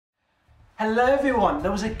Hello everyone,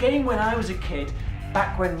 there was a game when I was a kid,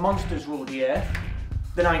 back when monsters ruled the earth,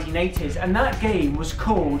 the 1980s, and that game was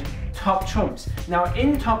called Top Trumps. Now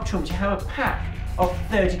in Top Trumps you have a pack of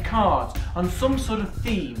 30 cards on some sort of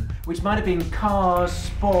theme, which might have been cars,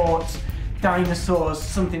 sports, dinosaurs,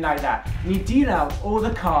 something like that. And you deal out all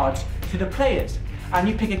the cards to the players, and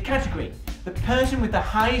you pick a category. The person with the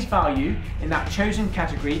highest value in that chosen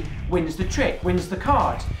category wins the trick, wins the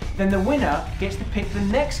cards. Then the winner gets to pick the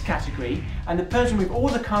next category, and the person with all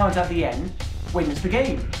the cards at the end wins the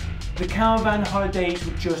game. The caravan holidays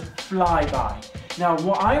would just fly by. Now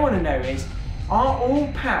what I want to know is, are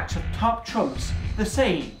all packs of Top Trumps the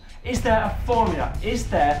same? Is there a formula? Is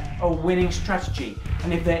there a winning strategy?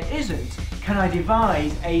 And if there isn't, can I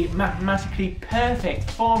devise a mathematically perfect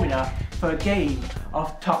formula for a game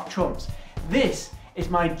of Top Trumps? This is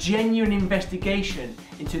my genuine investigation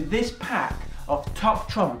into this pack of Top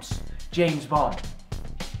Trumps James Bond.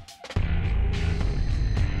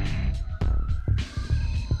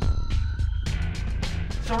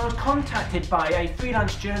 So I was contacted by a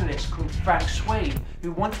freelance journalist called Frank Swain,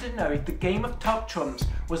 who wanted to know if the game of Top Trumps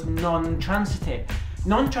was non-transitive.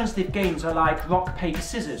 Non-transitive games are like rock, paper,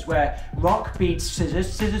 scissors, where rock beats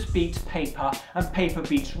scissors, scissors beats paper, and paper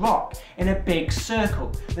beats rock in a big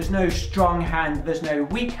circle. There's no strong hand, there's no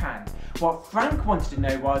weak hand. What Frank wanted to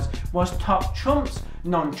know was Top Trumps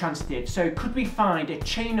non-transitive? So could we find a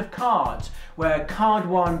chain of cards where card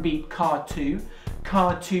 1 beat card 2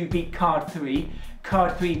 beat card 3,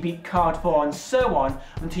 card 3 beat card 4, and so on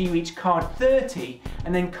until you reach card 30,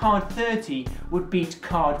 and then card 30 would beat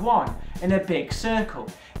card 1 in a big circle.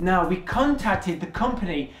 Now we contacted the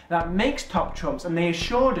company that makes Top Trumps, and they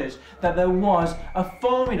assured us that there was a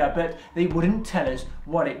formula, but they wouldn't tell us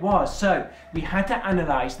what it was, so we had to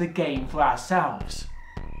analyse the game for ourselves.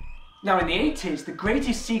 Now in the 80s, the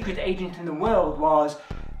greatest secret agent in the world was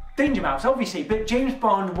Danger Mouse, obviously, but James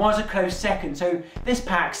Bond was a close second, so this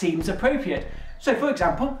pack seems appropriate. So for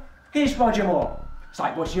example, here's Roger Moore. It's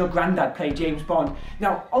like watching your granddad play James Bond.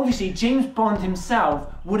 Now obviously James Bond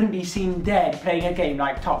himself wouldn't be seen dead playing a game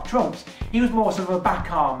like Top Trumps. He was more sort of a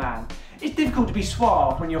back-arm man. It's difficult to be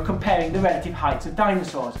suave when you're comparing the relative heights of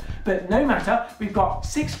dinosaurs, but no matter, we've got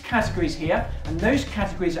 6 categories here, and those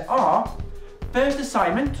categories are first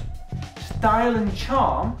assignment, style and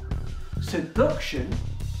charm, seduction,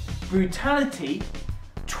 brutality,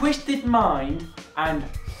 twisted mind, and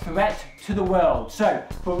threat to the world. So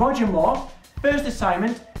for Roger Moore, first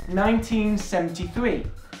assignment 1973,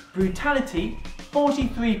 brutality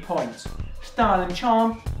 43 points, style and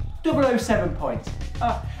charm 007 points.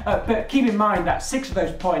 But keep in mind that 6 of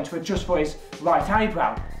those points were just for his right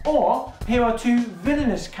eyebrow. Or here are 2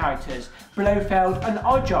 villainous characters, Blofeld and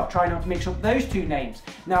Oddjob. Try not to mix up those 2 names.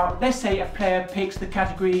 Now let's say a player picks the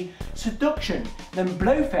category seduction, then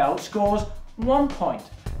Blofeld scores 1 point,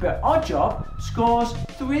 but Oddjob scores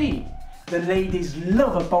 3. The ladies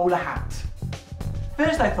love a bowler hat.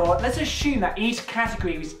 First I thought, let's assume that each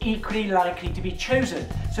category is equally likely to be chosen.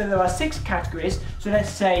 So there are 6 categories, so let's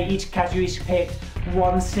say each category is picked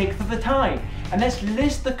 1/6 of the time. And let's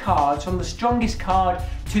list the cards from the strongest card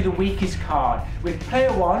to the weakest card, with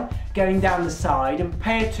player 1 going down the side and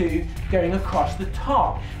player 2 going across the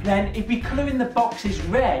top. Then if we colour in the boxes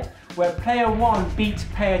red, where player 1 beats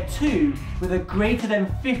player 2 with a greater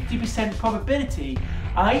than 50% probability,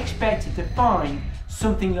 I expected to find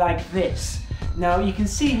something like this. Now you can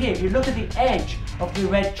see here, if you look at the edge of the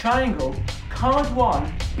red triangle, card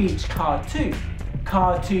 1 beats card 2,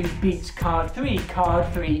 card 2 beats card 3,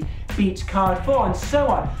 card 3 beats card 4, and so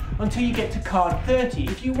on until you get to card 30.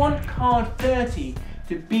 If you want card 30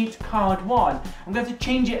 to beat card 1, I'm going to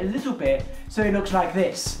change it a little bit so it looks like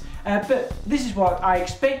this. But this is what I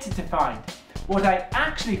expected to find. What I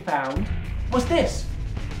actually found was this.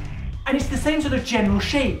 And it's the same sort of general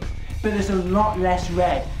shape, but there's a lot less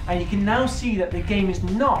red. And you can now see that the game is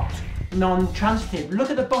not non-transitive. Look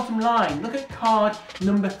at the bottom line. Look at card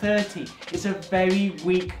number 30. It's a very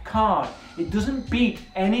weak card. It doesn't beat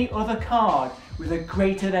any other card with a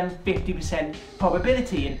greater than 50%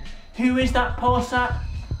 probability. And who is that poor sap?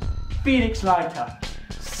 Felix Leiter.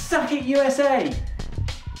 Suck it, USA!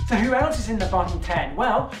 So who else is in the bottom 10?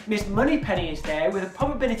 Well, Miss Moneypenny is there with a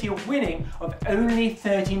probability of winning of only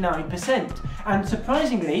 39%. And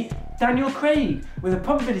surprisingly, Daniel Craig with a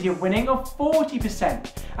probability of winning of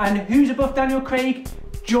 40%. And who's above Daniel Craig?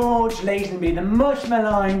 George Lazenby, the much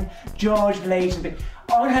maligned George Lazenby.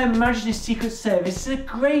 On Her Majesty's Secret Service. It's a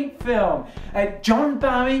great film. John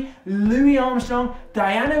Barry, Louis Armstrong,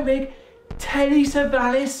 Diana Rigg, Telly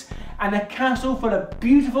Savalas, and a castle full of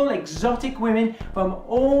beautiful exotic women from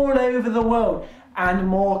all over the world. and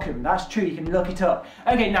Morecambe. That's true, you can look it up.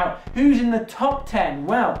 Okay, now, who's in the top 10?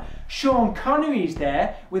 Well, Sean Connery is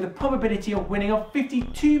there with a probability of winning of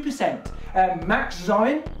 52%. Max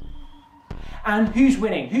Zorin. And who's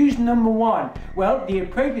winning? Who's number 1? Well, the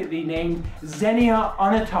appropriately named Xenia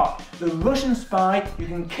Onatop, the Russian spy who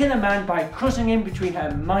can kill a man by crossing in between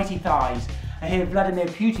her mighty thighs. I hear Vladimir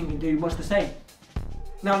Putin can do much the same.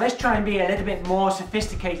 Now let's try and be a little bit more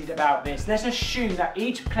sophisticated about this. Let's assume that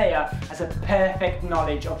each player has a perfect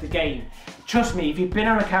knowledge of the game. Trust me, if you've been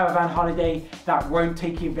on a caravan holiday, that won't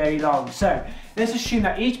take you very long. So let's assume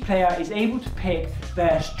that each player is able to pick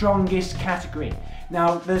their strongest category.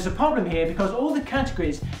 Now there's a problem here because all the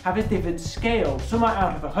categories have a different scale. Some are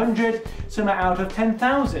out of 100, some are out of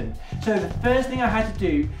 10,000. So the first thing I had to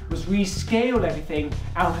do was rescale everything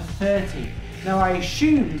out of 30. Now I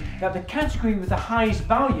assumed that the category with the highest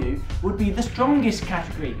value would be the strongest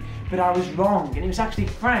category, but I was wrong, and it was actually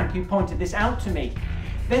Frank who pointed this out to me.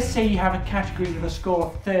 Let's say you have a category with a score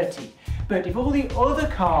of 30, but if all the other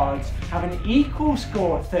cards have an equal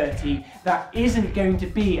score of 30, that isn't going to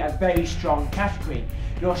be a very strong category.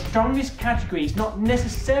 Your strongest category is not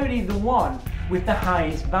necessarily the one with the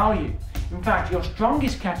highest value. In fact, your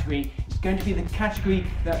strongest category is going to be the category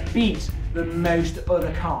that beats the most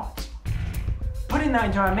other cards. Putting that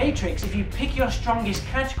into our matrix, if you pick your strongest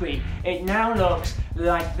category, it now looks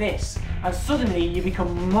like this. And suddenly you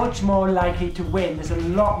become much more likely to win. There's a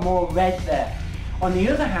lot more red there. On the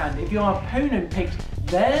other hand, if your opponent picks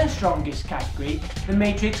their strongest category, the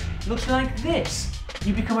matrix looks like this.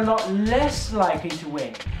 You become a lot less likely to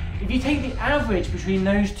win. If you take the average between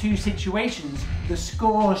those two situations, the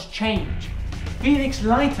scores change. Felix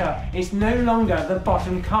Leiter is no longer the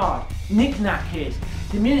bottom card. Knick-Knack is.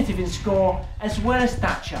 Diminutive in score as well as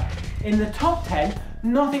stature. In the top 10,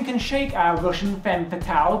 nothing can shake our Russian femme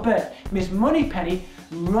fatale, but Miss Moneypenny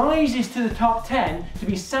rises to the top 10 to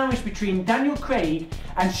be sandwiched between Daniel Craig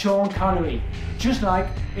and Sean Connery, just like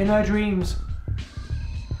in her dreams.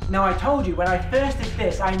 Now I told you when I first did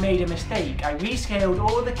this I made a mistake. I rescaled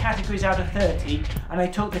all the categories out of 30 and I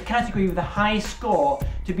took the category with the highest score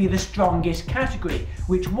to be the strongest category,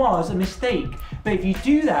 which was a mistake. But if you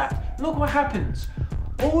do that, look what happens.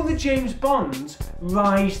 All the James Bonds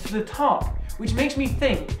rise to the top, which makes me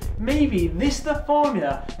think maybe this is the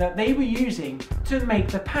formula that they were using to make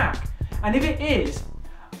the pack. And if it is,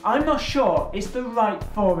 I'm not sure it's the right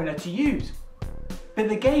formula to use. But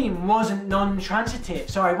the game wasn't non-transitive,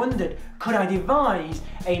 so I wondered, could I devise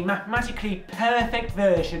a mathematically perfect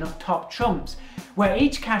version of Top Trumps, where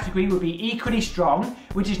each category would be equally strong,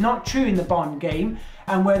 which is not true in the Bond game,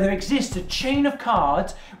 and where there exists a chain of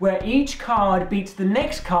cards where each card beats the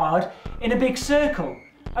next card in a big circle.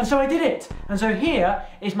 And so I did it. And so here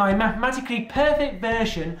is my mathematically perfect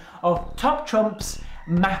version of Top Trumps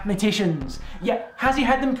Mathematicians. Yeah, has he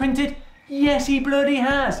had them printed? Yes, he bloody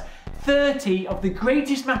has. 30 of the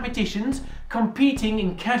greatest mathematicians competing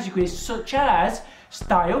in categories such as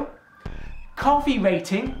style, coffee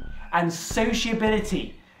rating, and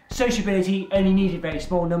sociability. Sociability only needed very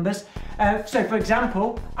small numbers. So for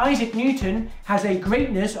example, Isaac Newton has a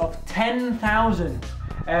greatness of 10,000.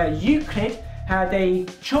 Euclid had a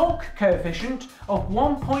chalk coefficient of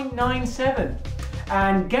 1.97.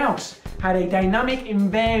 And Gauss had a dynamic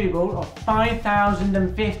invariable of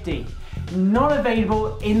 5,050. Not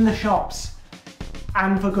available in the shops,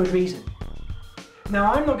 and for good reason.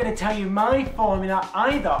 Now I'm not going to tell you my formula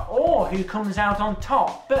either, or who comes out on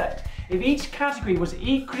top, but if each category was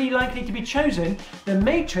equally likely to be chosen, the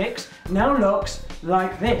matrix now looks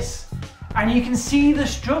like this. And you can see the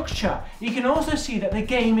structure. You can also see that the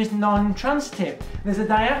game is non-transitive. There's a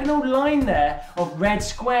diagonal line there of red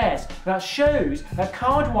squares that shows that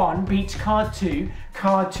card 1 beats card 2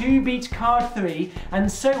 beats card 3, and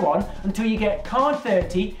so on until you get card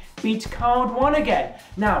 30 beats card 1 again.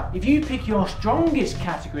 Now, if you pick your strongest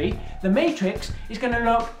category, the matrix is going to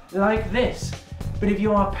look like this. But if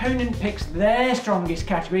your opponent picks their strongest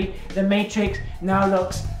category, the matrix now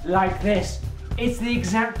looks like this. It's the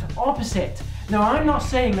exact opposite. Now I'm not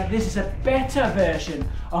saying that this is a better version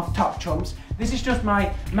of Top Trumps, this is just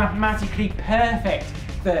my mathematically perfect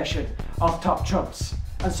version of Top Trumps.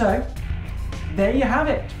 And so, there you have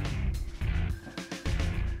it.